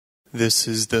This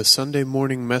is the Sunday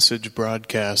morning message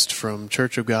broadcast from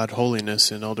Church of God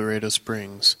Holiness in El Dorado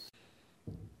Springs.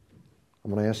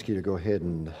 I'm going to ask you to go ahead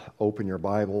and open your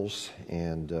Bibles,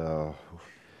 and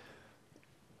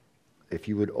if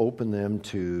you would open them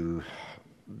to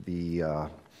the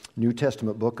New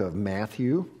Testament book of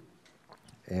Matthew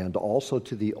and also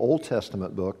to the Old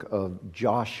Testament book of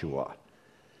Joshua.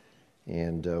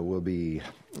 And we'll be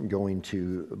going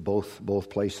to both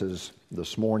places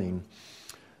this morning.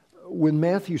 When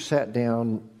Matthew sat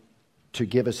down to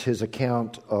give us his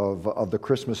account of the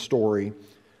Christmas story,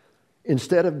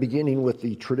 instead of beginning with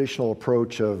the traditional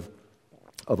approach of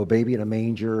a baby in a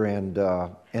manger and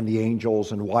the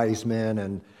angels and wise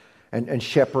men and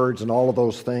shepherds and all of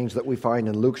those things that we find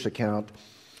in Luke's account,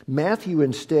 Matthew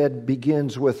instead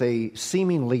begins with a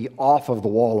seemingly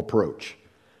off-of-the-wall approach.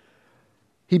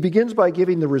 He begins by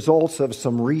giving the results of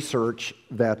some research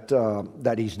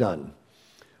that he's done.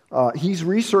 He's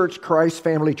researched Christ's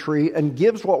family tree and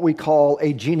gives what we call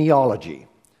a genealogy.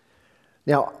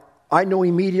 Now, I know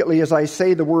immediately as I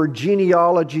say the word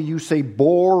genealogy, you say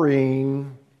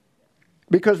boring,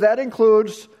 because that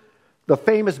includes the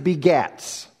famous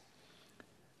begats.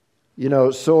 You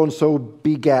know, so-and-so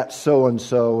begat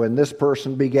so-and-so, and this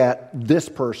person begat this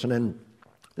person.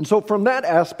 And so from that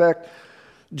aspect,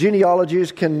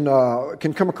 genealogies can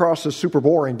come across as super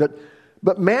boring,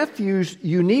 but Matthew's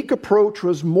unique approach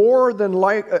was more than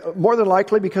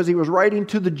likely because he was writing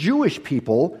to the Jewish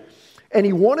people, and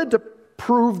he wanted to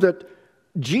prove that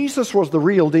Jesus was the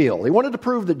real deal. He wanted to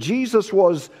prove that Jesus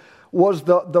was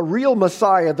the real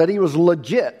Messiah, that he was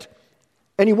legit.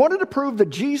 And he wanted to prove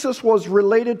that Jesus was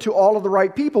related to all of the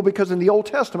right people, because in the Old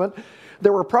Testament,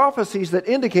 there were prophecies that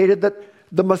indicated that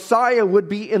the Messiah would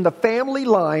be in the family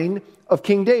line of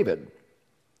King David.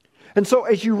 And so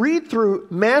as you read through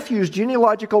Matthew's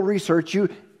genealogical research, you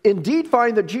indeed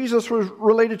find that Jesus was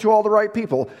related to all the right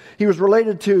people. He was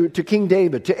related to King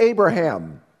David, to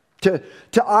Abraham, to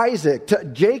Isaac, to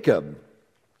Jacob.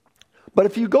 But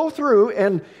if you go through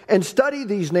and study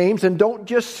these names and don't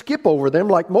just skip over them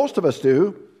like most of us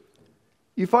do,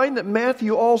 you find that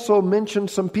Matthew also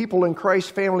mentions some people in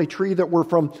Christ's family tree that were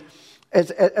from,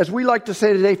 as we like to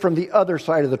say today, from the other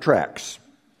side of the tracks.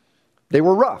 They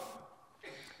were rough.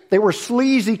 They were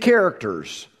sleazy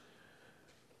characters.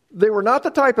 They were not the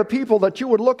type of people that you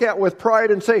would look at with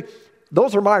pride and say,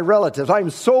 those are my relatives. I'm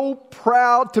so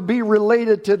proud to be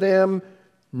related to them.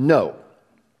 No.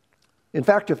 In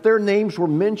fact, if their names were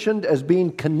mentioned as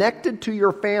being connected to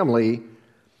your family,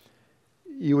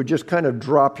 you would just kind of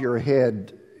drop your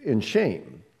head in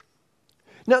shame.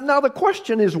 Now the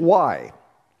question is why?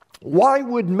 Why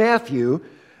would Matthew,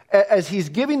 as he's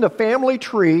giving the family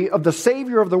tree of the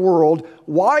Savior of the world,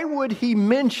 why would he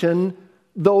mention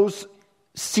those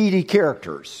seedy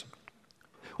characters?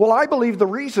 Well, I believe the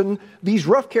reason these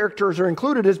rough characters are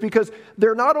included is because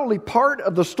they're not only part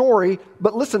of the story,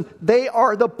 but listen, they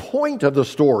are the point of the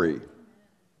story.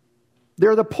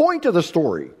 They're the point of the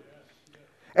story.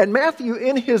 And Matthew,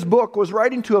 in his book, was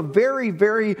writing to a very,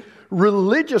 very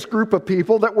religious group of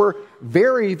people that were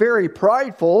very, very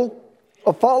prideful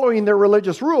of following their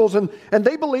religious rules, and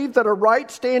they believed that a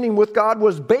right standing with God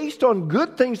was based on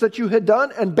good things that you had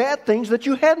done and bad things that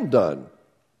you hadn't done.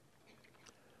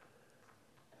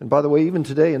 And by the way, even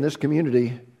today in this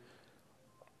community,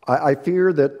 I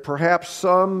fear that perhaps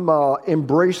some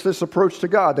embrace this approach to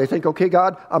God. They think, okay,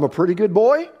 God, I'm a pretty good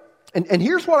boy. And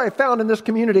here's what I found in this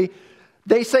community.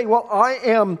 They say, well, I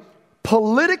am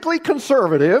politically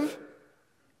conservative,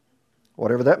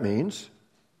 whatever that means.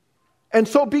 And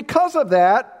so because of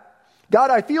that,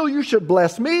 God, I feel you should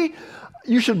bless me.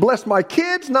 You should bless my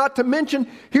kids, not to mention,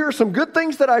 here are some good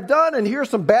things that I've done, and here are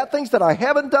some bad things that I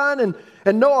haven't done.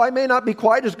 And no, I may not be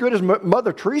quite as good as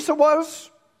Mother Teresa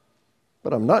was,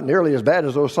 but I'm not nearly as bad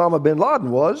as Osama bin Laden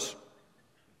was.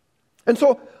 And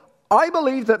so I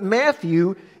believe that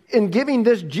Matthew, in giving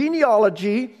this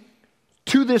genealogy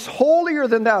to this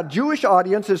holier-than-thou Jewish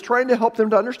audience, is trying to help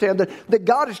them to understand that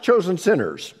God has chosen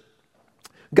sinners.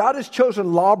 God has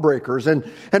chosen lawbreakers and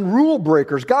rule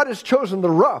breakers. God has chosen the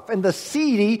rough and the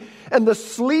seedy and the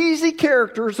sleazy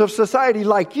characters of society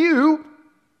like you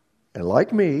and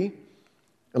like me.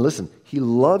 And listen, He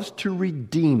loves to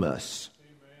redeem us.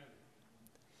 Amen.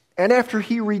 And after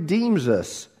He redeems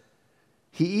us,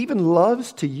 He even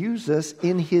loves to use us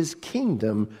in His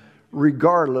kingdom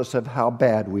regardless of how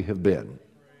bad we have been.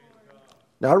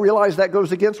 Now, I realize that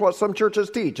goes against what some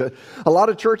churches teach. A lot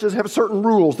of churches have certain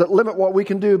rules that limit what we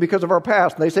can do because of our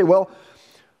past. And they say, well,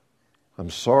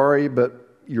 I'm sorry, but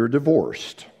you're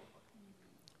divorced.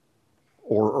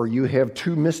 or you have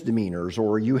 2 misdemeanors,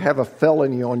 or you have a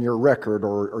felony on your record,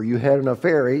 or you had an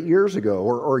affair 8 years ago,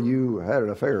 or you had an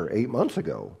affair 8 months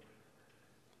ago,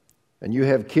 and you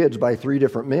have kids by 3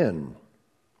 different men.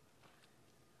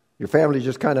 Your family's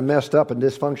just kind of messed up and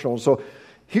dysfunctional. So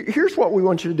here's what we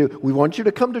want you to do. We want you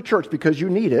to come to church because you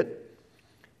need it,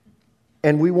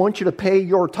 and we want you to pay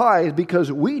your tithe because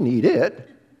we need it.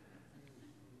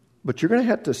 But you're going to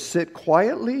have to sit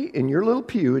quietly in your little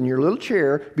pew, in your little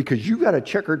chair, because you got a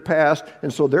checkered past,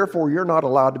 and so therefore you're not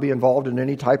allowed to be involved in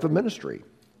any type of ministry.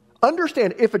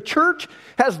 Understand, if a church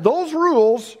has those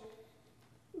rules,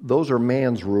 those are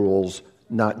man's rules,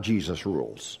 not Jesus'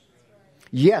 rules.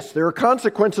 Yes, there are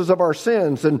consequences of our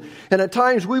sins, and at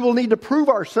times we will need to prove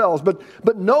ourselves,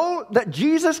 but know that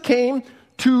Jesus came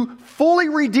to fully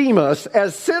redeem us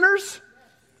as sinners,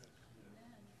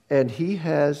 and He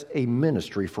has a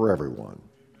ministry for everyone.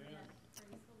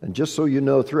 And just so you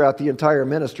know, throughout the entire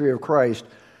ministry of Christ,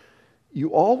 you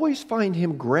always find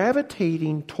Him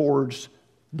gravitating towards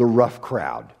the rough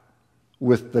crowd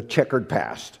with the checkered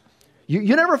past.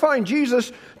 You never find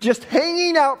Jesus just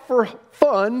hanging out for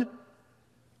fun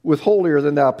with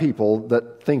holier-than-thou people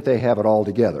that think they have it all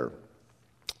together.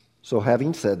 So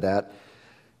having said that,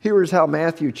 here is how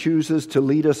Matthew chooses to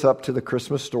lead us up to the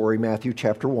Christmas story, Matthew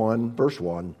chapter 1, verse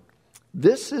 1.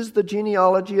 This is the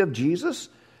genealogy of Jesus,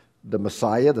 the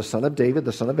Messiah, the son of David,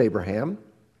 the son of Abraham.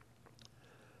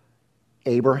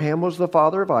 Abraham was the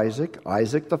father of Isaac,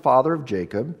 Isaac the father of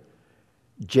Jacob,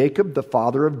 Jacob the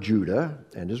father of Judah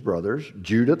and his brothers,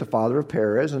 Judah the father of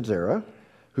Perez and Zerah,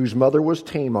 whose mother was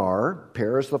Tamar,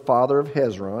 Perez the father of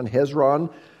Hezron, Hezron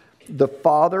the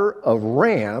father of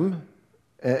Ram.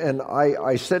 And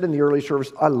I said in the early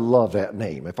service, I love that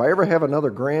name. If I ever have another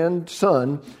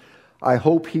grandson, I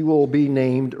hope he will be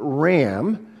named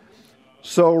Ram.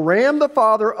 So Ram, the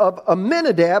father of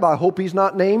Amminadab, I hope he's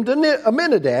not named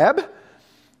Amminadab,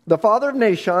 the father of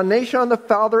Nahshon, Nahshon the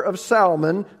father of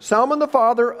Salmon, Salmon the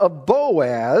father of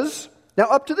Boaz. Now,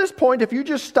 up to this point, if you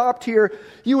just stopped here,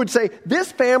 you would say,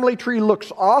 this family tree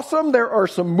looks awesome. There are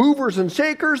some movers and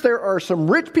shakers. There are some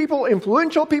rich people,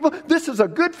 influential people. This is a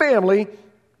good family.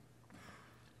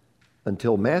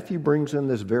 Until Matthew brings in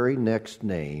this very next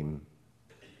name,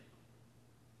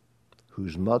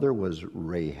 whose mother was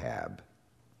Rahab.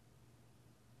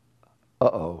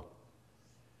 Uh-oh.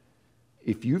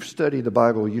 If you've studied the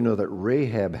Bible, you know that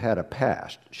Rahab had a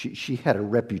past. She had a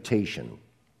reputation.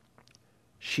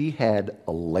 She had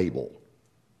a label.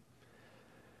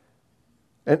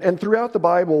 And throughout the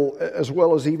Bible, as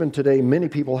well as even today, many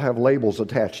people have labels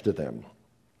attached to them.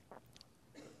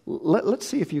 Let's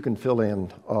see if you can fill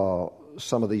in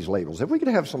some of these labels. If we could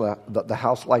have some of the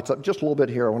house lights up just a little bit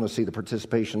here, I want to see the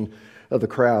participation of the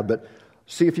crowd, but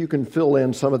see if you can fill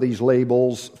in some of these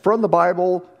labels. From the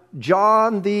Bible,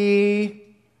 John the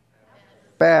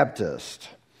Baptist.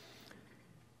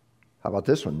 How about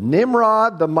this one?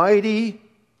 Nimrod the mighty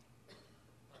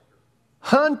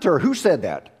hunter. Who said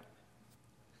that?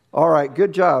 All right,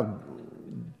 good job,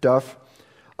 Duff.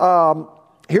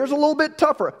 Here's a little bit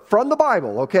tougher. From the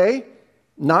Bible, okay?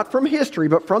 Not from history,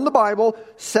 but from the Bible.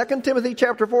 2 Timothy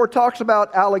chapter 4 talks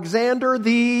about Alexander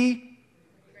the...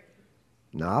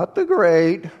 Not the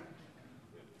Great.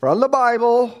 From the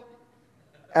Bible,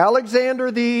 Alexander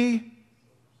the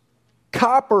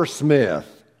Coppersmith.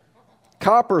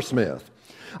 Coppersmith.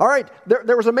 All right,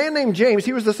 there was a man named James.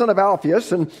 He was the son of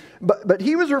Alphaeus, but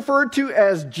he was referred to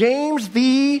as James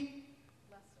the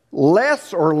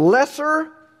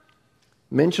Lesser,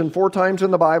 mentioned 4 times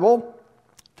in the Bible.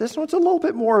 This one's a little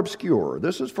bit more obscure.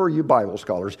 This is for you Bible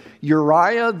scholars.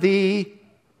 Uriah the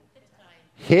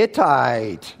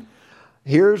Hittite.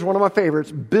 Here's one of my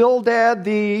favorites. Bildad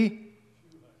the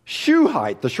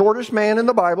Shuhite. The shortest man in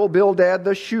the Bible, Bildad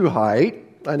the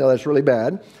Shuhite. I know that's really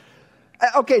bad.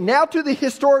 Okay, now to the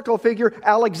historical figure,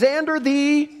 Alexander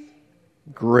the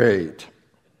Great.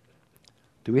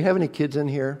 Do we have any kids in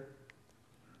here?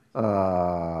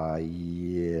 Yeah,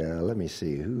 let me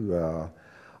see. Who?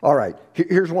 All right,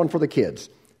 here's one for the kids.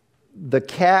 The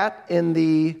Cat in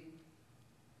the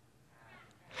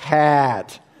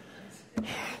Hat.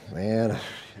 Man.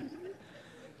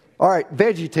 All right,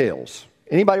 VeggieTales.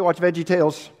 Anybody watch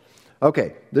VeggieTales?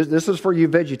 Okay, this is for you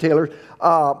VeggieTalers.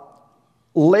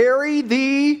 Larry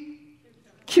the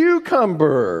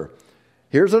Cucumber.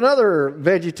 Here's another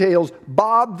VeggieTales.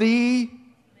 Bob the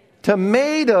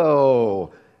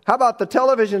Tomato. How about the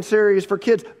television series for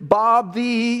kids? Bob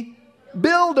the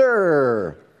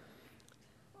Builder.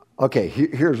 Okay,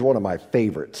 here's one of my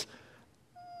favorites.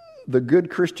 The good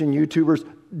Christian YouTubers.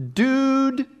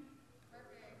 Dude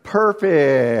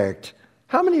Perfect.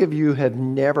 How many of you have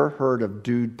never heard of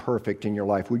Dude Perfect in your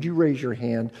life? Would you raise your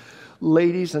hand?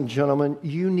 Ladies and gentlemen,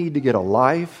 you need to get a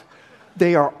life.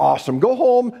 They are awesome. Go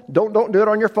home. Don't do it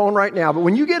on your phone right now. But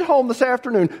when you get home this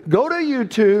afternoon, go to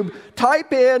YouTube,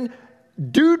 type in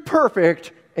Dude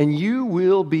Perfect, and you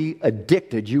will be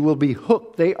addicted. You will be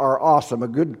hooked. They are awesome. A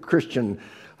good Christian,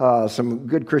 some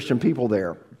good Christian people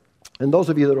there. And those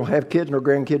of you that don't have kids nor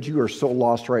grandkids, you are so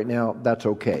lost right now. That's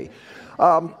okay.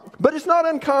 But it's not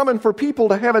uncommon for people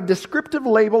to have a descriptive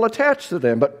label attached to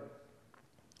them. But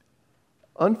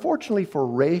unfortunately for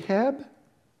Rahab,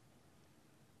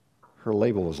 her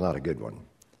label is not a good one.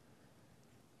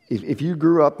 If you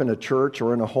grew up in a church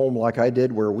or in a home like I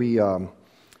did where we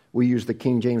use the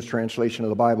King James translation of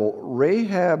the Bible,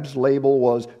 Rahab's label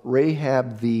was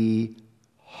Rahab the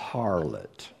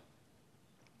harlot.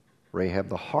 Rahab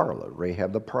the harlot,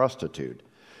 Rahab the prostitute.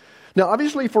 Now,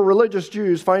 obviously for religious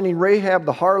Jews, finding Rahab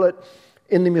the harlot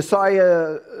in the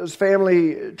Messiah's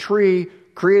family tree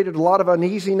created a lot of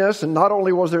uneasiness, and not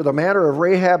only was there the matter of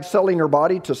Rahab selling her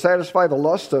body to satisfy the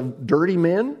lust of dirty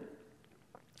men,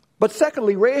 but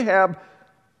secondly, Rahab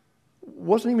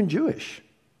wasn't even Jewish.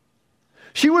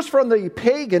 She was from the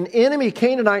pagan enemy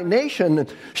Canaanite nation.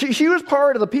 She was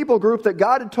part of the people group that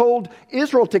God had told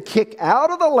Israel to kick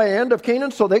out of the land of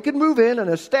Canaan so they could move in and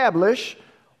establish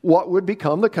what would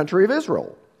become the country of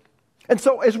Israel. And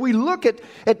so as we look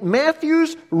at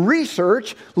Matthew's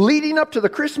research leading up to the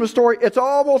Christmas story, it's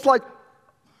almost like,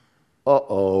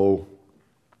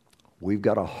 we've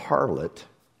got a harlot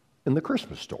in the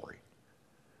Christmas story.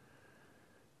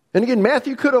 And again,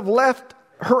 Matthew could have left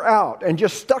her out and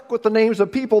just stuck with the names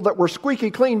of people that were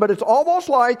squeaky clean, but it's almost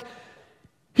like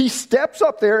he steps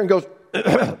up there and goes,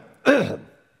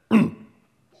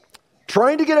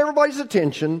 trying to get everybody's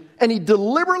attention, and he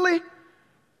deliberately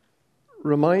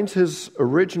reminds his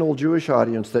original Jewish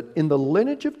audience that in the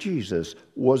lineage of Jesus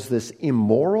was this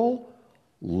immoral,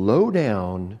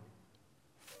 low-down,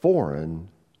 foreign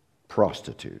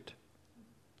prostitute.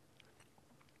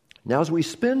 Now, as we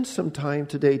spend some time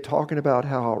today talking about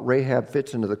how Rahab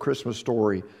fits into the Christmas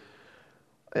story,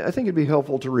 I think it'd be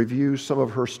helpful to review some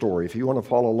of her story. If you want to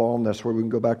follow along, that's where we can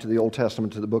go back to the Old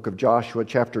Testament, to the book of Joshua,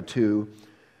 chapter 2.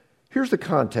 Here's the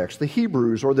context. The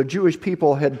Hebrews, or the Jewish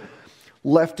people, had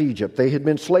left Egypt. They had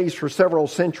been slaves for several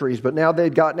centuries, but now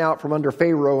they'd gotten out from under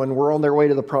Pharaoh and were on their way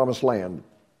to the Promised Land.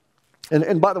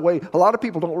 And by the way, a lot of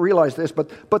people don't realize this,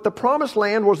 but the Promised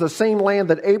Land was the same land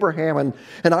that Abraham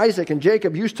and Isaac and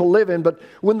Jacob used to live in. But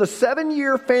when the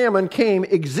 7-year famine came,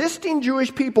 existing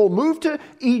Jewish people moved to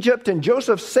Egypt, and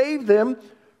Joseph saved them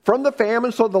from the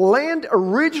famine, so the land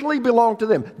originally belonged to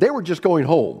them. They were just going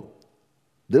home.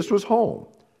 This was home.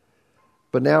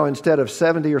 But now, instead of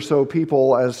 70 or so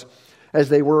people as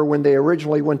they were when they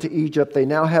originally went to Egypt, they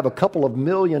now have a couple of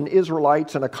million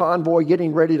Israelites in a convoy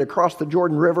getting ready to cross the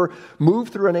Jordan River, move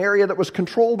through an area that was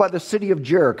controlled by the city of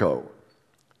Jericho.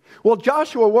 Well,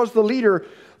 Joshua was the leader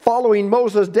following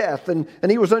Moses' death, and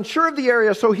he was unsure of the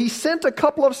area, so he sent a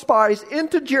couple of spies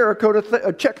into Jericho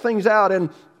to check things out, and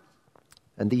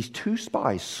these 2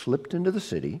 spies slipped into the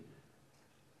city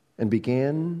and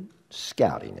began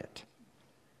scouting it.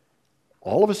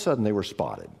 All of a sudden, they were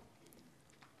spotted.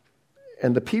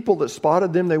 And the people that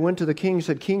spotted them, they went to the king and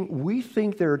said, "King, we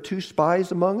think there are 2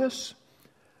 spies among us."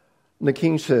 And the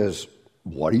king says,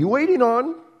 "What are you waiting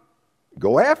on?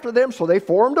 Go after them." So they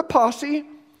formed a posse,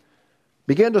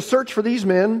 began to search for these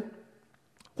men.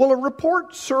 Well, a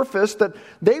report surfaced that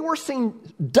they were seen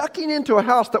ducking into a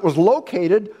house that was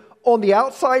located on the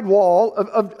outside wall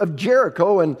of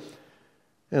Jericho.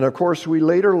 And of course, we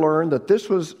later learned that this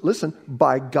was, listen,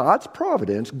 by God's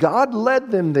providence, God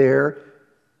led them there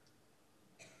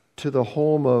to the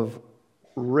home of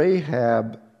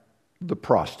Rahab the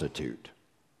prostitute.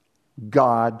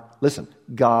 God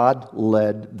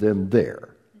led them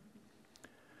there.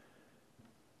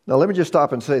 Now, let me just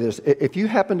stop and say this. If you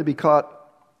happen to be caught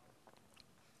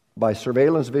by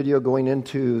surveillance video going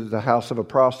into the house of a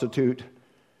prostitute,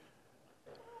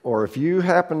 or if you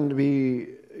happen to be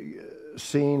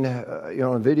seen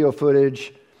in video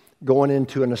footage going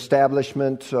into an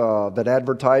establishment that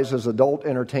advertises adult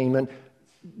entertainment,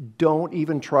 don't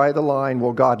even try the line,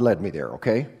 "Well, God led me there,"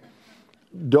 okay?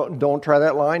 Don't try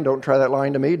that line. Don't try that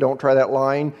line to me. Don't try that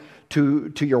line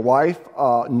to your wife.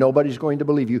 Nobody's going to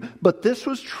believe you. But this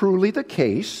was truly the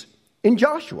case in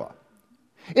Joshua.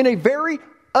 In a very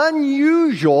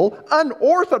unusual,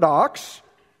 unorthodox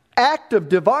act of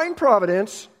divine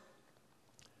providence,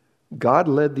 God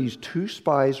led these 2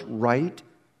 spies right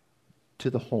to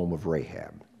the home of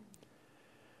Rahab.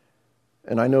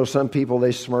 And I know some people,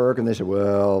 they smirk and they say,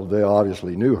 well, they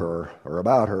obviously knew her or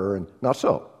about her, and not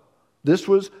so. This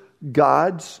was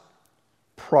God's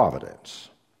providence.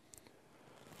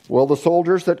 Well, the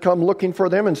soldiers that come looking for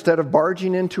them, instead of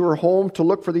barging into her home to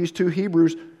look for these two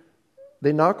Hebrews,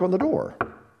 they knock on the door.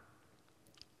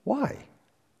 Why?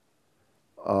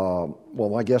 Well,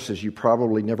 my guess is you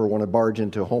probably never want to barge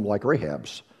into a home like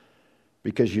Rahab's,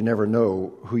 because you never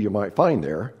know who you might find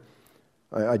there.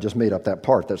 I just made up that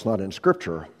part. That's not in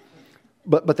Scripture.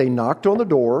 But they knocked on the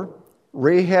door.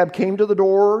 Rahab came to the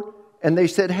door, and they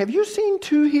said, "Have you seen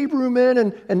two Hebrew men?"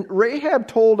 And Rahab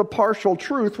told a partial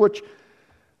truth, which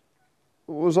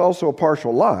was also a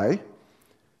partial lie.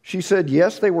 She said,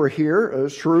 yes, they were here. It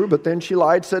was true. But then she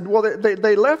lied, said, well,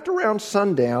 they left around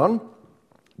sundown,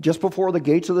 just before the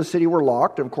gates of the city were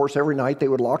locked. And of course, every night they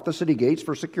would lock the city gates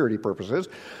for security purposes.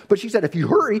 But she said, if you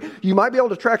hurry, you might be able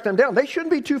to track them down. They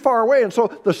shouldn't be too far away. And so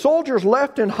the soldiers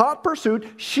left in hot pursuit.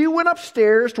 She went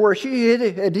upstairs to where she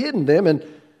had hidden them. And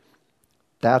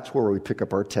that's where we pick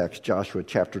up our text, Joshua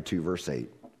chapter 2, verse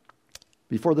 8.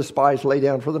 Before the spies lay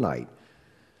down for the night,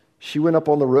 she went up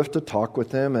on the roof to talk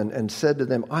with them and said to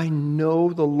them, I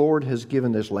know the Lord has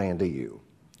given this land to you.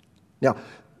 Now,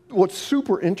 what's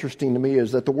super interesting to me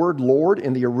is that the word Lord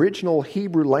in the original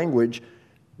Hebrew language,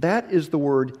 that is the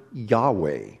word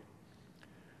Yahweh.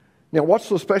 Now, what's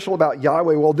so special about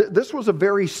Yahweh? Well, this was a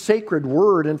very sacred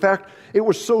word. In fact, it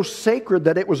was so sacred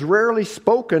that it was rarely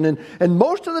spoken. And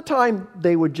most of the time,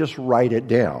 they would just write it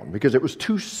down because it was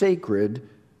too sacred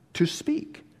to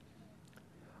speak.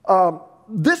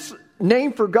 This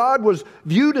name for God was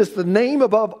viewed as the name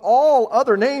above all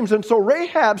other names. And so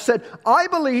Rahab said, I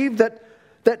believe that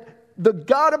the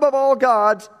God above all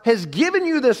gods has given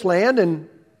you this land. And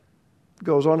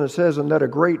goes on and says, and that a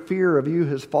great fear of you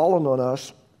has fallen on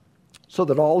us, so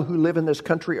that all who live in this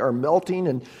country are melting,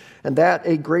 and that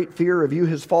a great fear of you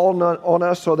has fallen on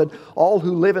us, so that all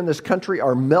who live in this country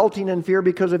are melting in fear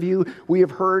because of you. We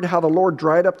have heard how the Lord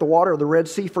dried up the water of the Red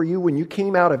Sea for you when you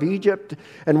came out of Egypt,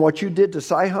 and what you did to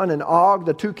Sihon and Og,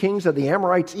 the two kings of the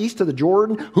Amorites east of the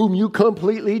Jordan, whom you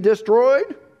completely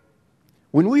destroyed.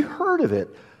 When we heard of it,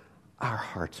 our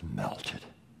hearts melted,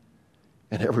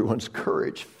 and everyone's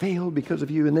courage failed because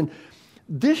of you. And then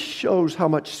this shows how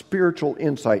much spiritual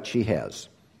insight she has.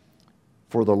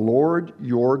 For the Lord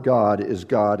your God is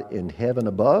God in heaven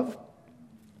above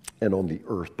and on the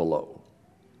earth below.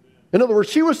 In other words,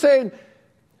 she was saying,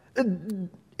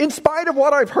 in spite of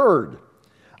what I've heard,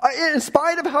 in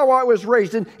spite of how I was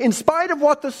raised, in spite of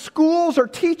what the schools are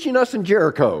teaching us in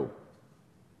Jericho,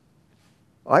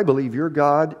 I believe your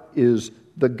God is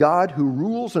the God who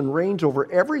rules and reigns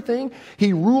over everything.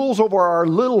 He rules over our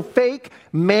little fake,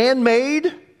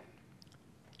 man-made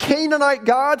Canaanite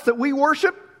gods that we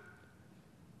worship.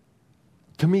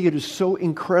 To me, it is so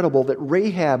incredible that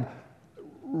Rahab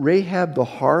the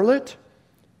harlot,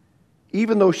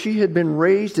 even though she had been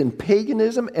raised in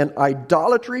paganism and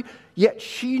idolatry, yet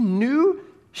she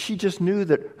just knew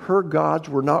that her gods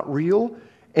were not real,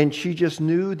 and she just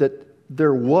knew that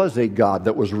there was a God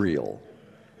that was real.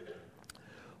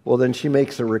 Well, then she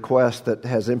makes a request that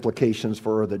has implications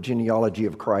for the genealogy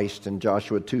of Christ in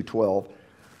Joshua 2:12.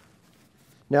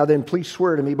 Now then, please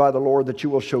swear to me by the Lord that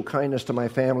you will show kindness to my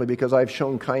family because I've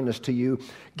shown kindness to you.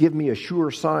 Give me a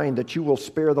sure sign that you will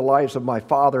spare the lives of my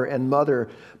father and mother,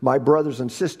 my brothers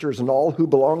and sisters, and all who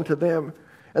belong to them,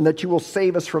 and that you will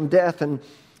save us from death. And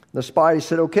the spies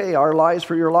said, okay, our lives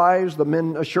for your lives. The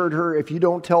men assured her, if you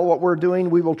don't tell what we're doing,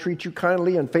 we will treat you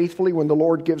kindly and faithfully when the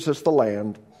Lord gives us the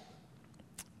land.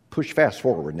 Push fast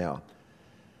forward now.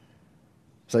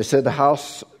 As I said, the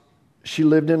house she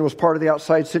lived in was part of the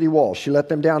outside city wall. She let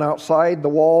them down outside the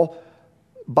wall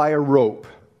by a rope.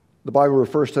 The Bible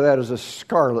refers to that as a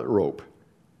scarlet rope.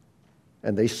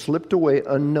 And they slipped away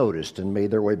unnoticed and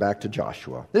made their way back to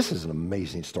Joshua. This is an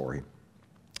amazing story.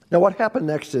 Now, what happened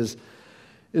next is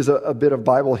a bit of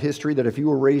Bible history that if you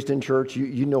were raised in church,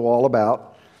 you know all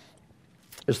about.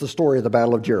 It's the story of the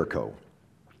Battle of Jericho.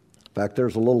 In fact,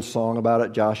 there's a little song about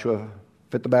it, Joshua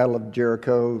fit the Battle of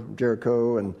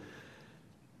Jericho, and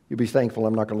you'll be thankful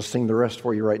I'm not going to sing the rest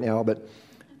for you right now,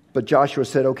 but Joshua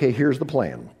said, okay, here's the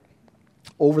plan.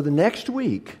 Over the next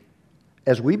week,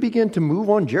 as we begin to move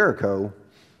on Jericho,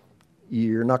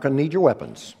 you're not going to need your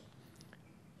weapons.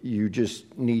 You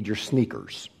just need your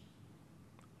sneakers.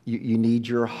 You need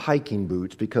your hiking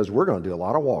boots because we're going to do a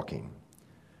lot of walking.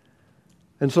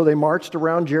 And so they marched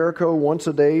around Jericho once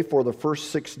a day for the first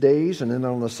 6 days. And then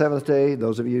on the seventh day,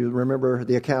 those of you who remember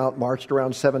the account, marched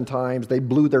around 7 times. They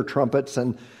blew their trumpets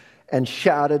and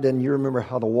shouted. And you remember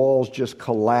how the walls just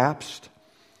collapsed.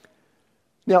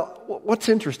 Now, what's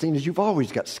interesting is you've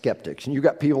always got skeptics. And you've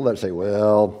got people that say,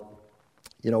 well,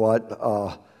 you know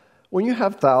what? When you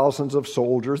have thousands of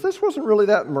soldiers, this wasn't really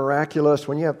that miraculous.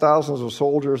 When you have thousands of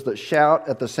soldiers that shout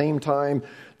at the same time,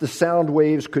 the sound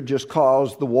waves could just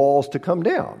cause the walls to come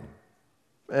down.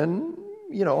 And,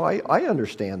 I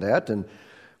understand that. And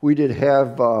we did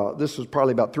have, this was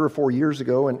probably about 3 or 4 years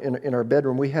ago, in our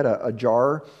bedroom, we had a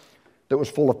jar that was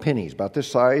full of pennies, about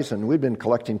this size, and we'd been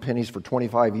collecting pennies for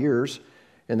 25 years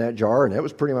in that jar, and it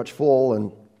was pretty much full,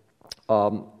 and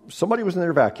somebody was in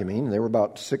there vacuuming. They were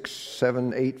about 6,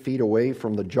 7, 8 feet away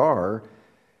from the jar,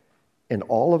 and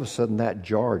all of a sudden that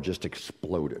jar just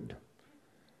exploded.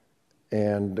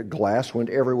 And the glass went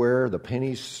everywhere. The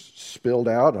pennies spilled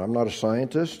out. I'm not a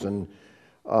scientist, and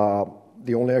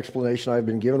the only explanation I've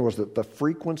been given was that the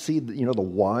frequency, the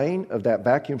whine of that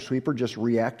vacuum sweeper just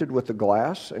reacted with the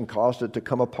glass and caused it to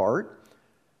come apart.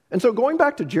 And so going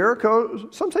back to Jericho,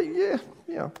 some say,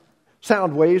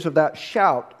 sound waves of that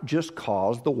shout just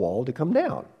caused the wall to come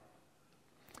down.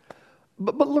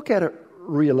 But look at it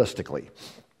realistically.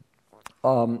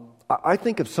 I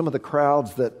think of some of the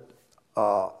crowds that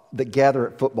gather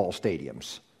at football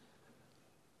stadiums.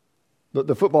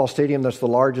 The football stadium that's the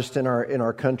largest in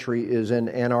our country is in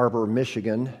Ann Arbor,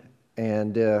 Michigan,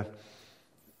 and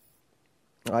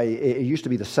it used to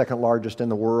be the second largest in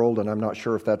the world, and I'm not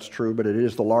sure if that's true, but it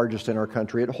is the largest in our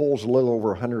country. It holds a little over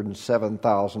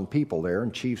 107,000 people there,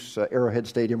 and Chiefs Arrowhead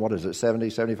Stadium,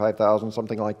 75,000,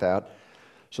 something like that.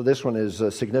 So this one is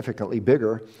significantly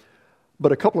bigger.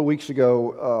 But a couple of weeks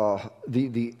ago,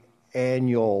 the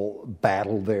annual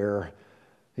battle there,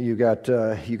 you got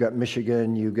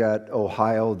Michigan, you got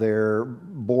Ohio there,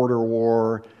 border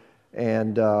war,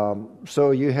 and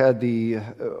so you had the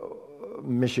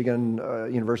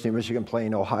University of Michigan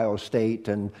playing Ohio State,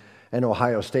 and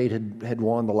Ohio State had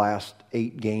won the last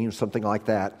 8 games, something like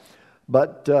that.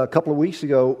 But a couple of weeks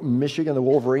ago, Michigan, the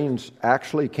Wolverines,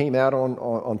 actually came out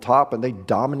on top, and they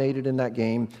dominated in that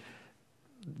game.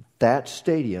 That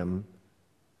stadium,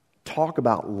 talk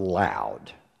about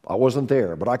loud. I wasn't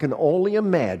there, but I can only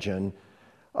imagine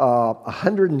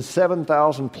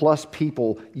 107,000 plus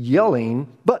people yelling.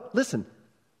 But listen,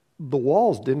 the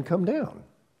walls didn't come down.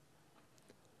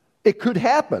 It could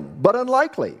happen, but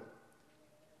unlikely.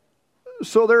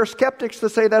 So there are skeptics that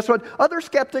say that's what. Other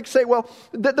skeptics say, well,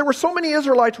 there were so many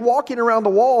Israelites walking around the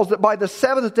walls that by the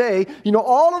 7th day,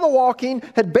 all of the walking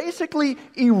had basically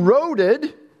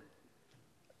eroded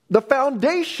the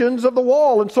foundations of the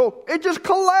wall, and so it just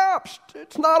collapsed.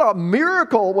 It's not a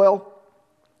miracle. Well,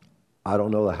 I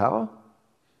don't know the how.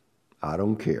 I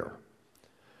don't care.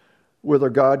 Whether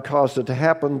God caused it to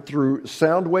happen through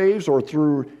sound waves or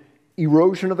through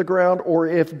erosion of the ground, or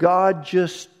if God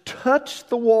just touched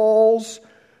the walls,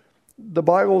 the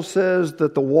Bible says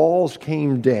that the walls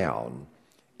came down.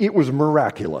 It was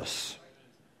miraculous.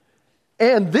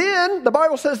 And then the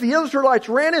Bible says the Israelites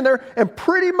ran in there and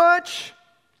pretty much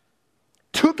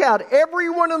took out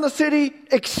everyone in the city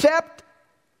except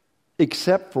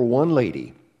for one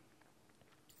lady.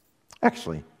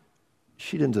 Actually,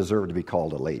 she didn't deserve to be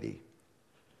called a lady.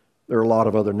 There are a lot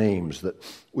of other names that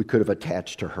we could have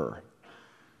attached to her,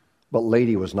 but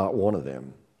lady was not one of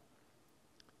them.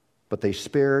 But they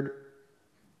spared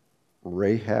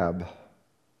Rahab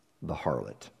the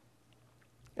harlot.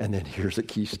 And then here's a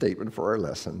key statement for our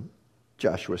lesson,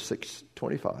 Joshua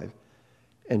 6:25.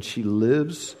 And she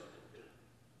lives,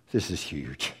 this is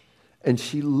huge, and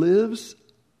she lives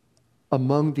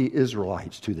among the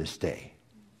Israelites to this day.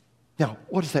 Now,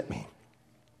 what does that mean?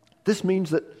 This means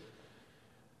that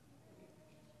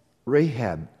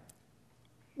Rahab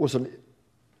was an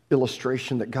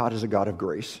illustration that God is a God of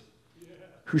grace,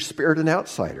 who spared an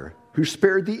outsider, who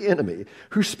spared the enemy,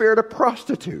 who spared a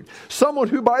prostitute, someone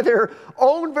who by their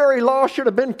own very law should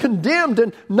have been condemned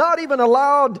and not even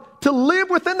allowed to live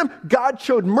within them. God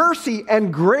showed mercy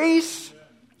and grace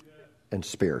and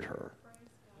spared her.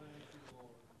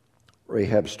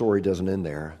 Rahab's story doesn't end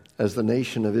there. As the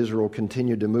nation of Israel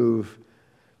continued to move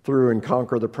through and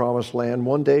conquer the promised land,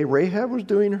 one day Rahab was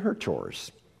doing her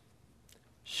chores.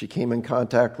 She came in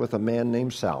contact with a man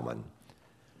named Salmon.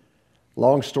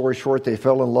 Long story short, they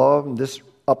fell in love, and this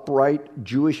upright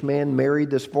Jewish man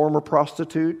married this former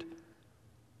prostitute.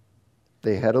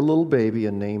 They had a little baby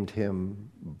and named him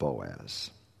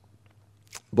Boaz.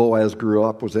 Boaz grew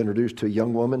up, was introduced to a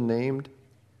young woman named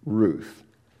Ruth.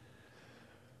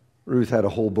 Ruth had a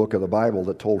whole book of the Bible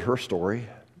that told her story.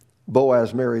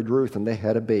 Boaz married Ruth, and they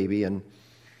had a baby, and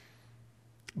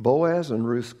Boaz and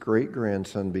Ruth's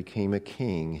great-grandson became a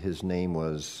king. His name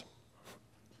was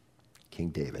King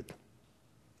David.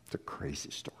 It's a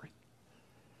crazy story.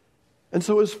 And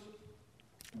so as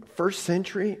first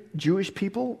century Jewish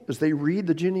people, as they read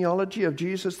the genealogy of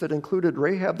Jesus that included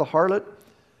Rahab the harlot,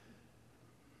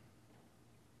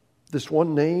 This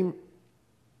one name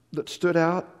that stood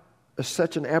out as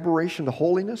such an aberration to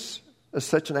holiness, as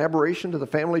such an aberration to the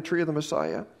family tree of the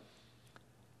Messiah.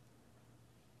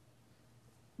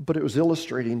 But it was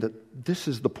illustrating that this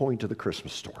is the point of the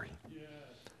Christmas story.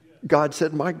 God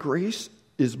said, my grace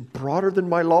is broader than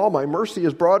my law. My mercy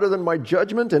is broader than my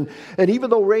judgment. And even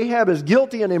though Rahab is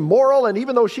guilty and immoral, and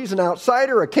even though she's an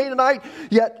outsider, a Canaanite,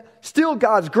 yet still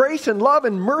God's grace and love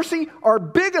and mercy are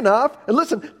big enough. And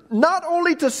listen, not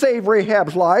only to save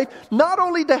Rahab's life, not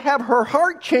only to have her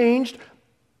heart changed,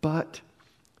 but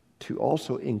to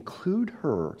also include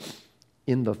her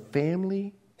in the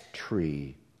family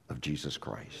tree of Jesus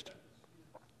Christ.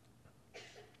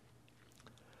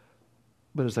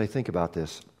 But as I think about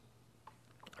this,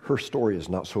 her story is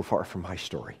not so far from my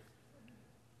story.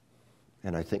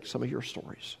 And I think some of your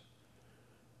stories.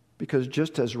 Because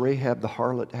just as Rahab the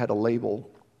harlot had a label,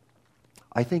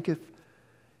 I think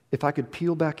if I could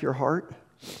peel back your heart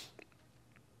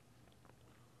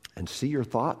and see your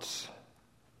thoughts,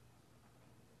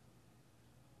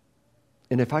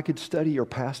 and if I could study your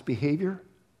past behavior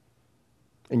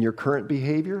and your current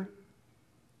behavior,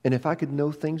 and if I could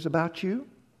know things about you,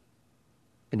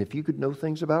 and if you could know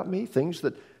things about me, things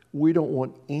that we don't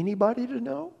want anybody to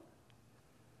know,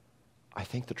 I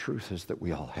think the truth is that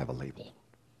we all have a label.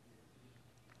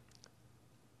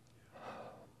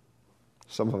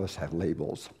 Some of us have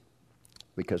labels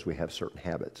because we have certain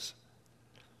habits.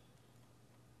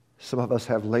 Some of us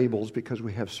have labels because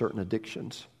we have certain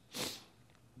addictions.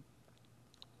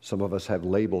 Some of us have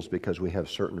labels because we have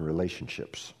certain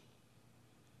relationships.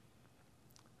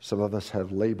 Some of us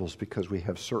have labels because we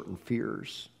have certain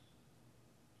fears.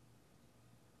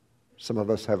 Some of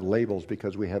us have labels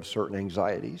because we have certain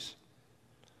anxieties.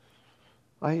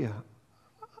 I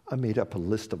made up a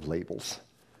list of labels.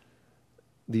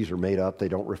 These are made up. They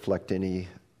don't reflect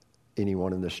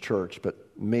anyone in this church, but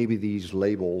maybe these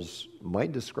labels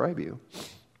might describe you.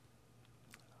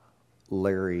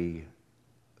 Larry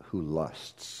who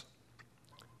lusts.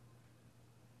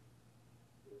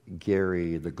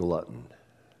 Gary the glutton.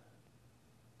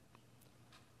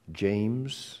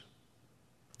 James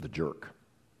the jerk.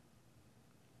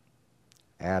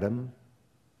 Adam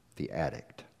the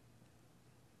addict.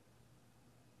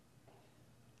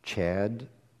 Chad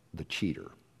the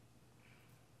cheater.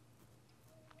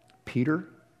 Peter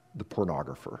the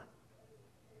pornographer.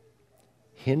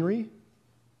 Henry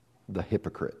the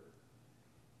hypocrite.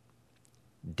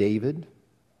 David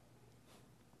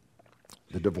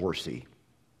the divorcee.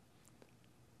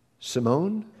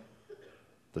 Simone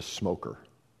the smoker.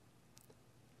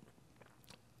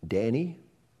 Danny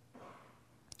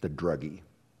the druggie.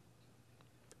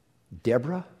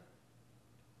 Deborah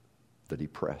the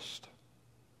depressed.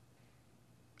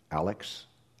 Alex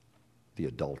the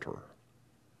adulterer.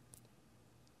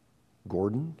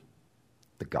 Gordon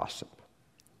the gossip.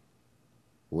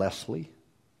 Leslie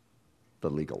the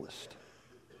legalist.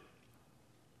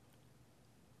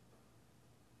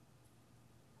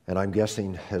 And I'm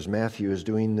guessing as Matthew is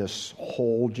doing this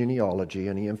whole genealogy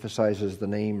and he emphasizes the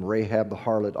name Rahab the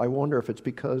harlot, I wonder if it's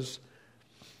because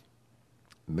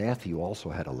Matthew also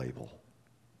had a label.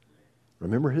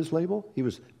 Remember his label? He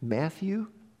was Matthew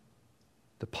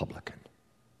the publican,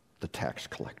 the tax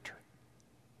collector,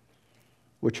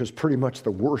 which was pretty much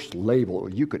the worst label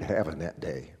you could have in that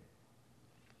day.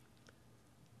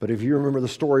 But if you remember the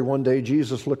story, one day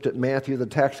Jesus looked at Matthew the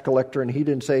tax collector and he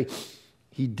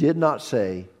did not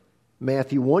say,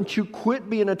 Matthew, once you quit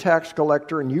being a tax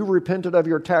collector and you repented of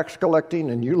your tax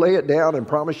collecting and you lay it down and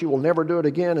promise you will never do it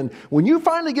again, and when you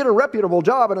finally get a reputable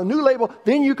job and a new label,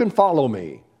 then you can follow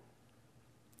me.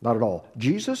 Not at all.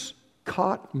 Jesus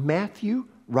caught Matthew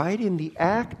right in the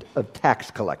act of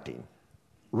tax collecting,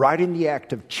 right in the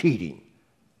act of cheating.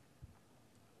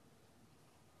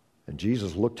 And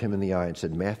Jesus looked him in the eye and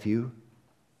said, Matthew,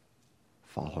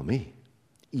 follow me,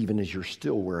 even as you're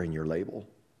still wearing your label.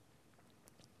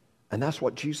 And that's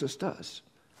what Jesus does.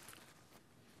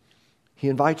 He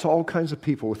invites all kinds of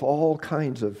people with all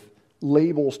kinds of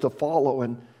labels to follow.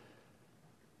 And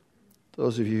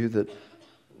those of you that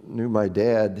knew my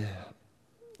dad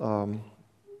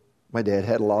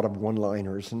had a lot of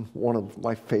one-liners, and one of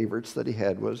my favorites that he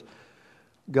had was,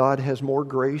 God has more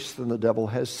grace than the devil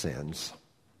has sins.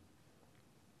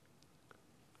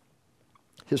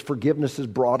 His forgiveness is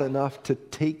broad enough to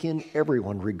take in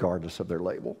everyone regardless of their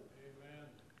label.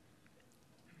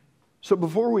 So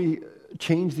before we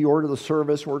change the order of the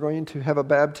service, we're going to have a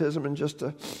baptism in just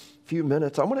a few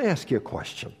minutes. I want to ask you a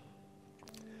question.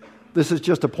 This is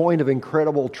just a point of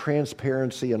incredible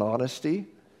transparency and honesty.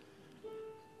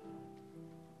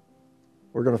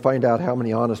 We're going to find out how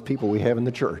many honest people we have in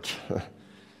the church.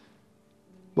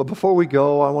 But But before we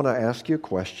go, I want to ask you a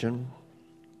question.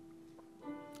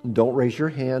 Don't raise your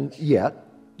hand yet.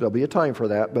 There'll be a time for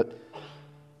that. But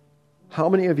how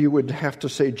many of you would have to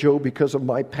say, Joe, because of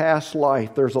my past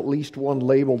life, there's at least one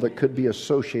label that could be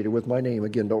associated with my name?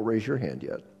 Again, don't raise your hand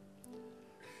yet.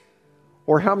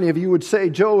 Or how many of you would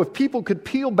say, Joe, if people could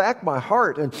peel back my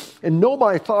heart and know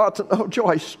my thoughts, and oh, Joe,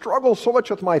 I struggle so much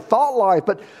with my thought life,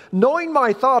 but knowing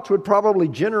my thoughts would probably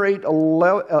generate a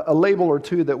label or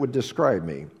two that would describe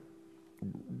me.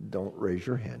 Don't raise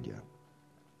your hand yet.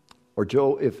 Or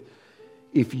Joe,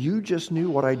 if you just knew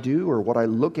what I do or what I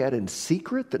look at in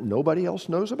secret that nobody else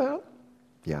knows about,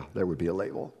 yeah, there would be a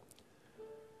label.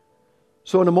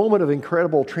 So in a moment of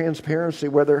incredible transparency,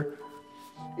 whether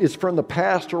it's from the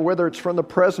past or whether it's from the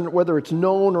present, whether it's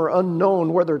known or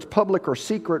unknown, whether it's public or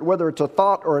secret, whether it's a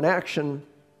thought or an action,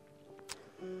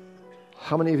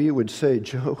 how many of you would say,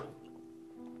 Joe,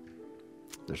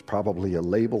 there's probably a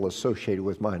label associated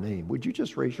with my name? Would you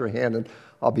just raise your hand, and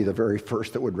I'll be the very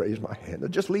first that would raise my hand.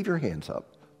 And just leave your hands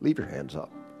up. Leave your hands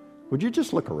up. Would you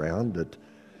just look around at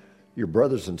your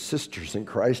brothers and sisters in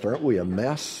Christ? Aren't we a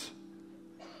mess?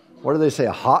 What do they say,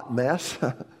 a hot mess?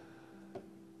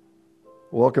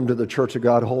 Welcome to the Church of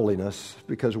God Holiness,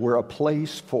 because we're a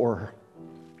place for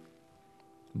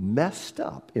messed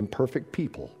up, imperfect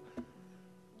people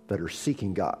that are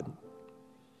seeking God.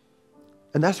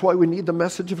 And that's why we need the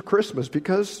message of Christmas,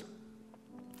 because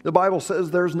the Bible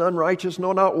says there's none righteous,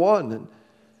 no, not one.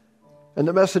 And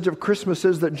the message of Christmas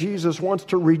is that Jesus wants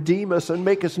to redeem us and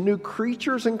make us new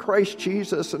creatures in Christ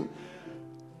Jesus. And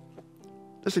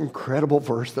this incredible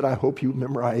verse that I hope you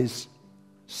memorize,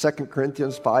 2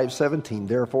 Corinthians 5:17,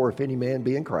 therefore, if any man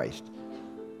be in Christ,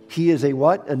 he is a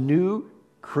what? A new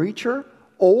creature?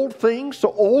 Old things,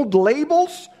 so old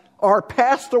labels are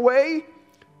passed away.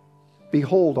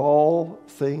 Behold, all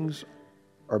things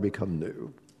are become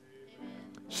new.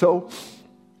 So,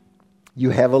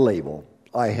 you have a label.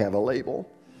 I have a label.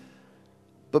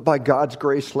 But by God's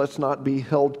grace, let's not be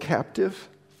held captive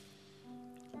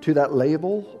to that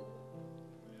label.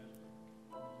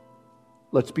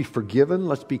 Let's be forgiven.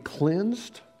 Let's be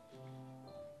cleansed.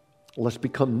 Let's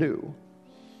become new.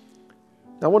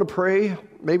 Now, I want to pray.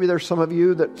 Maybe there's some of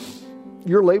you that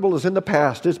your label is in the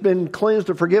past. It's been cleansed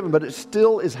and forgiven, but it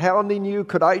still is hounding you.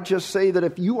 Could I just say that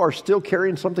if you are still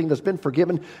carrying something that's been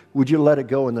forgiven, would you let it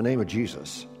go in the name of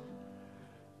Jesus?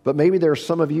 But maybe there are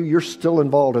some of you, you're still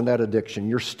involved in that addiction.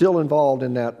 You're still involved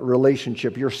in that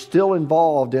relationship. You're still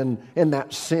involved in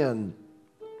that sin.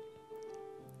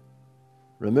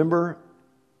 Remember,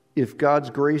 if God's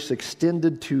grace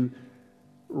extended to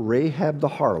Rahab the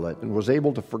harlot and was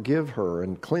able to forgive her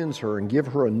and cleanse her and give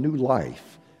her a new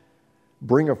life,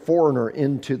 bring a foreigner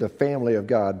into the family of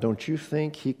God, don't you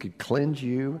think He could cleanse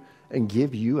you and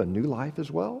give you a new life as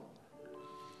well?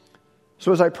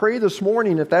 So as I pray this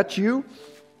morning, if that's you,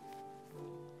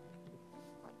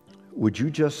 would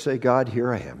you just say, God,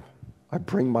 here I am. I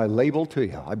bring my label to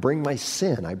you. I bring my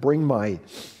sin. I bring my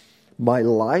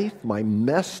life, my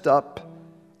messed up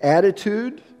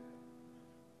attitude.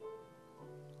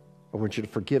 I want you to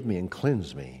forgive me and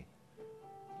cleanse me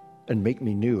and make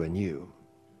me new in you.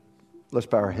 Let's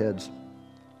bow our heads.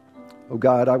 Oh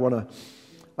God,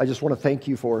 I just want to thank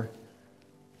you for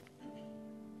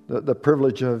the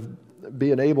privilege of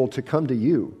being able to come to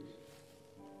you.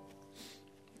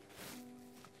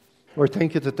 Lord,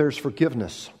 thank you that there's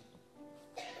forgiveness.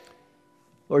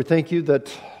 Lord, thank you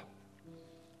that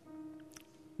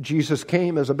Jesus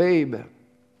came as a babe,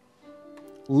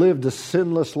 lived a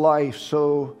sinless life,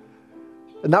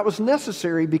 and that was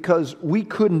necessary because we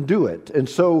couldn't do it. And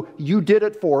so you did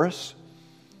it for us.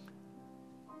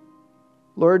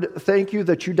 Lord, thank you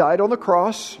that you died on the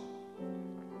cross.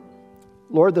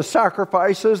 Lord, the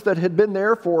sacrifices that had been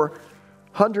there for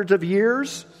hundreds of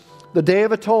years, the Day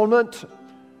of Atonement,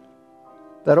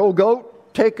 that old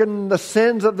goat taking the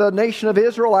sins of the nation of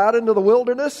Israel out into the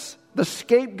wilderness, the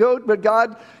scapegoat, but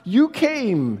God, you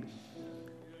came.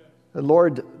 And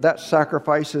Lord, that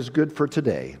sacrifice is good for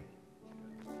today.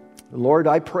 Lord,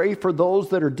 I pray for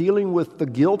those that are dealing with the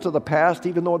guilt of the past,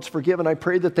 even though it's forgiven. I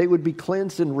pray that they would be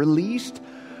cleansed and released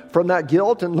from that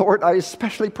guilt. And Lord, I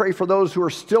especially pray for those who are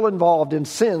still involved in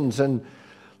sins. And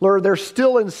Lord, they're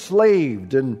still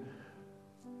enslaved. And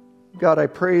God, I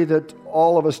pray that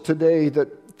all of us today,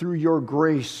 that through your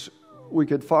grace, we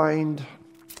could find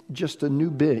just a new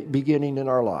beginning in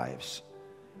our lives.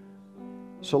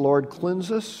 So Lord,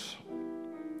 cleanse us.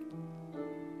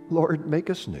 Lord, make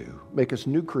us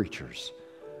new creatures.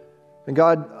 And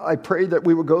God, I pray that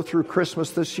we would go through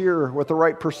Christmas this year with the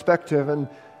right perspective, and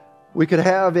we could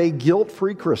have a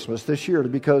guilt-free Christmas this year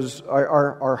because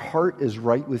our heart is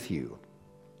right with you.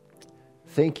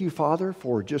 Thank you, Father,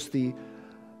 for the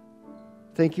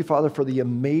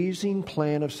amazing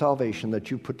plan of salvation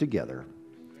that you put together.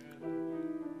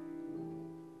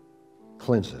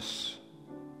 Cleanse us.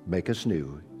 Make us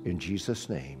new. In Jesus'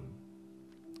 name,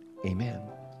 amen.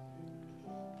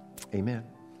 Amen.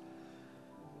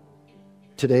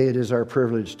 Today it is our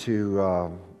privilege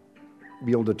to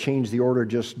be able to change the order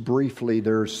just briefly.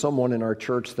 There's someone in our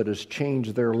church that has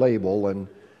changed their label,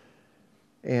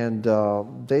 and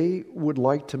they would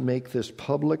like to make this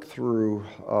public through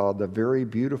the very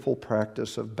beautiful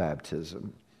practice of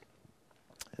baptism.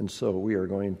 And so we are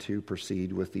going to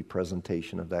proceed with the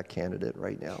presentation of that candidate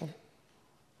right now.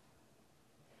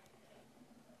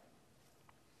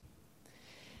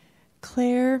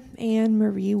 Claire Ann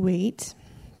Marie Waite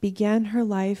began her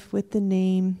life with the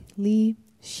name Li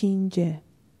Xinjie.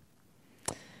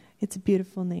 It's a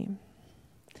beautiful name.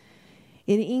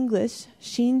 In English,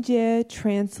 Xinjie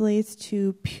translates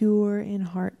to pure in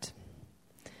heart.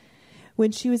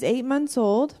 When she was 8 months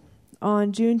old,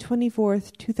 on June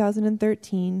 24th,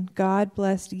 2013, God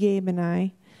blessed Gabe and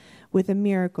I with a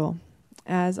miracle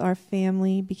as our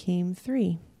family became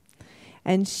 3.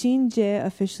 And Xinjie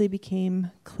officially became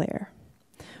Claire,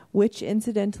 which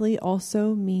incidentally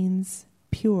also means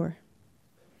pure.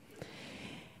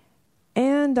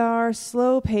 And our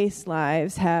slow-paced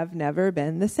lives have never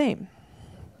been the same.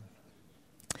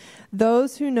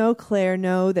 Those who know Claire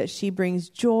know that she brings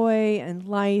joy and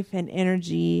life and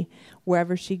energy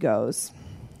wherever she goes.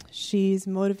 She's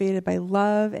motivated by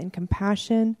love and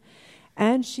compassion,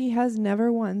 and she has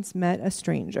never once met a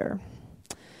stranger.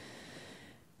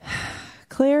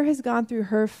 Claire has gone through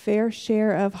her fair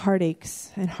share of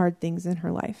heartaches and hard things in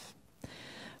her life.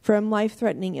 From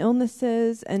life-threatening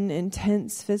illnesses and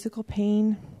intense physical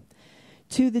pain,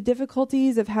 to the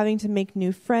difficulties of having to make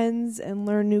new friends and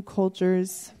learn new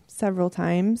cultures several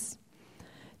times,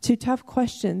 to tough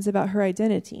questions about her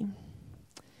identity.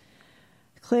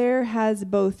 Claire has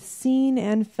both seen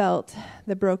and felt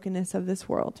the brokenness of this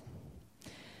world.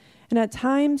 And at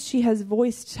times she has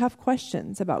voiced tough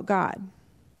questions about God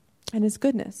and His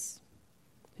goodness,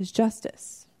 His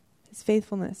justice, His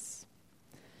faithfulness.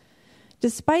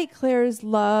 Despite Claire's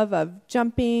love of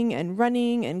jumping and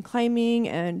running and climbing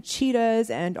and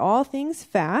cheetahs and all things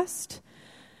fast,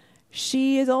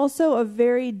 she is also a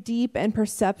very deep and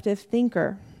perceptive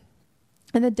thinker.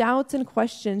 And the doubts and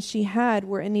questions she had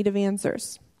were in need of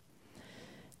answers.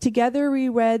 Together we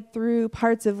read through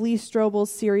parts of Lee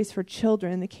Strobel's series for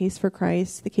children, The Case for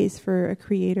Christ, The Case for a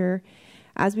Creator,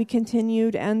 as we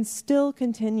continued and still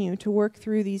continue to work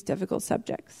through these difficult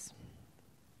subjects.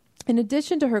 In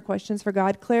addition to her questions for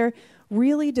God, Claire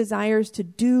really desires to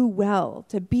do well,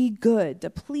 to be good, to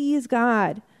please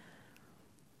God.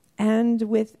 And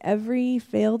with every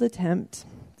failed attempt,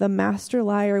 the master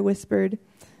liar whispered,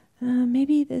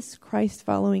 maybe this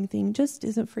Christ-following thing just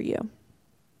isn't for you.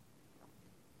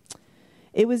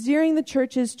 It was during the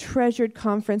church's treasured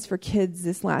conference for kids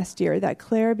this last year that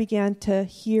Claire began to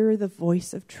hear the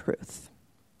voice of truth.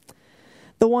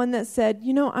 The one that said,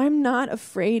 I'm not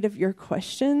afraid of your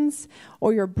questions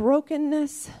or your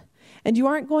brokenness, and you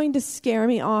aren't going to scare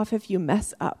me off if you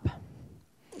mess up.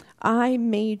 I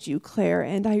made you, Claire,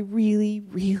 and I really,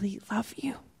 really love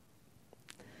you.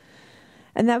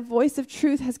 And that voice of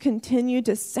truth has continued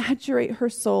to saturate her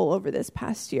soul over this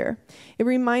past year. It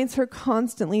reminds her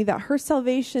constantly that her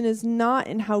salvation is not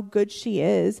in how good she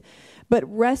is, but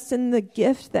rests in the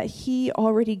gift that He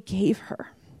already gave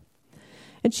her.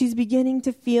 And she's beginning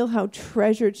to feel how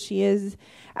treasured she is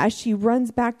as she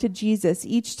runs back to Jesus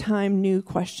each time new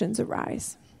questions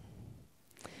arise.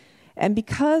 And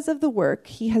because of the work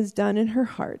He has done in her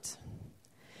heart,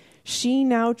 she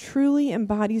now truly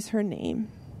embodies her name,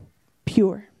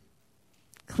 pure,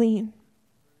 clean.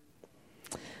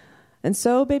 And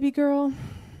so, baby girl,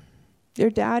 your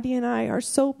daddy and I are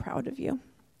so proud of you.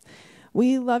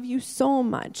 We love you so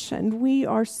much, and we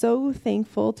are so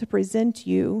thankful to present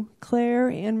you, Claire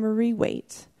Ann Marie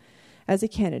Waite, as a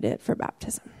candidate for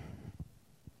baptism.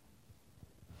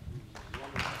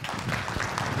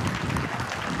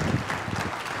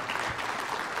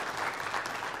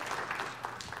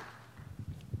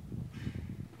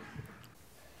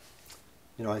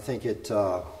 I think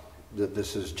that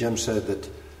this is, Jim said that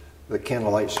the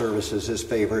candlelight service is his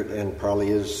favorite and probably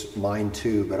is mine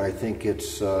too, but I think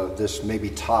it's this maybe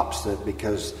tops it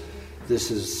because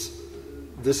this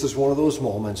is one of those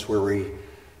moments where we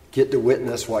get to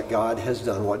witness what God has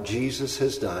done, what Jesus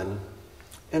has done,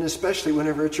 and especially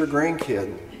whenever it's your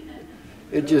grandkid.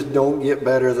 It just don't get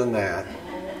better than that.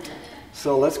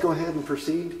 So let's go ahead and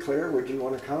proceed. Claire, would you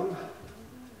want to come?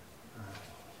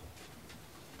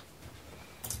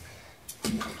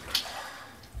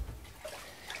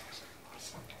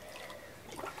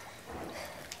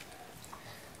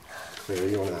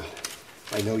 Claire,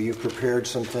 I know you prepared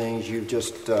some things. You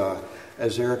just,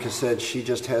 as Erica said, she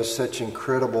just has such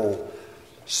incredible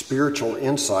spiritual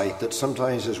insight that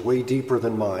sometimes is way deeper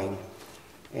than mine.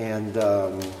 And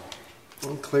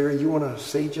Claire, you want to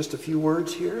say just a few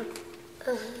words here?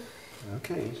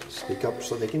 Okay, speak up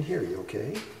so they can hear you,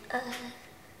 okay?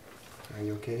 Are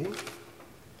you okay?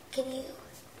 Can you?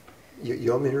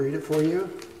 You want me to read it for you?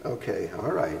 Okay,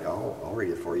 all right, I'll read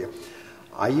it for you.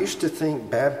 I used to think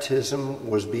baptism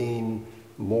was being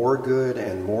more good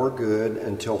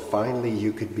until finally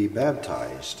you could be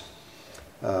baptized.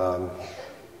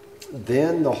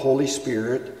 Then the Holy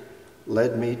Spirit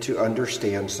led me to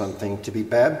understand something. To be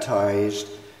baptized,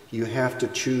 you have to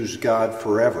choose God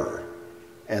forever.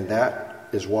 And that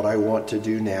is what I want to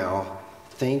do now.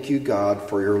 Thank you, God,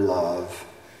 for your love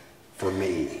for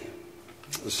me.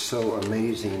 It's so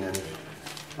amazing. And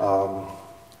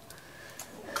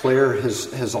Claire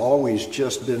has always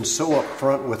just been so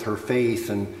upfront with her faith.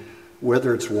 And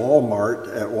whether it's at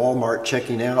Walmart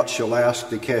checking out, she'll ask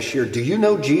the cashier, "Do you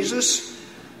know Jesus?"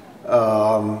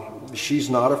 She's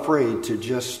not afraid to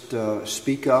just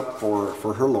speak up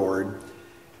for her Lord.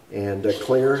 And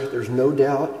Claire, there's no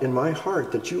doubt in my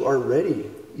heart that you are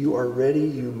ready. You are ready.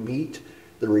 You meet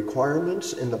the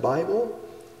requirements in the Bible.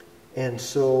 And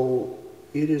so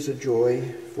it is a joy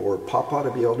for Papa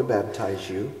to be able to baptize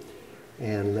you.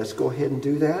 And let's go ahead and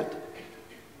do that.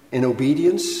 In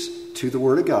obedience to the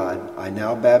Word of God, I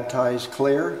now baptize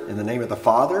Claire in the name of the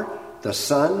Father, the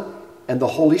Son, and the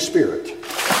Holy Spirit.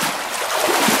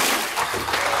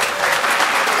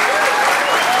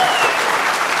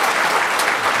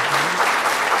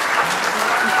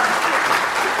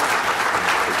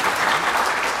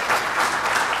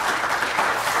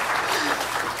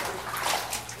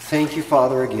 Thank you,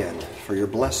 Father, again, for your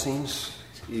blessings.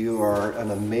 You are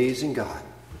an amazing God.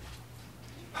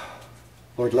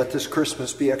 Lord, let this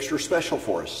Christmas be extra special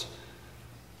for us.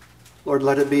 Lord,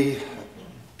 let it be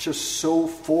just so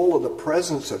full of the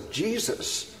presence of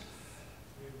Jesus.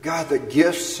 God, that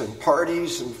gifts and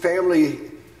parties and family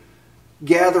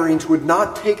gatherings would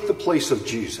not take the place of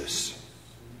Jesus.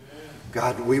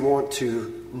 God, we want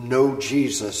to know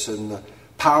Jesus and the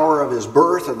power of his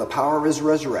birth and the power of his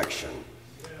resurrection.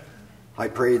 I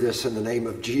pray this in the name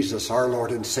of Jesus, our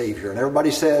Lord and Savior. And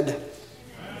everybody said,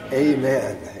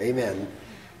 Amen. Amen.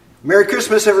 Merry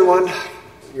Christmas, everyone.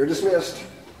 You're dismissed.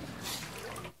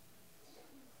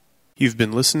 You've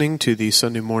been listening to the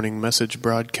Sunday morning message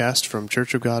broadcast from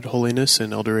Church of God Holiness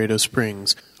in El Dorado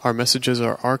Springs. Our messages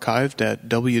are archived at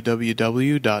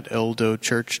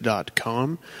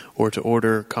www.eldochurch.com, or to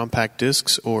order compact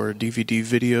discs or DVD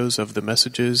videos of the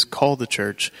messages, call the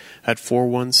church at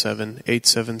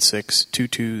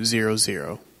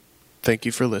 417-876-2200. Thank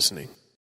you for listening.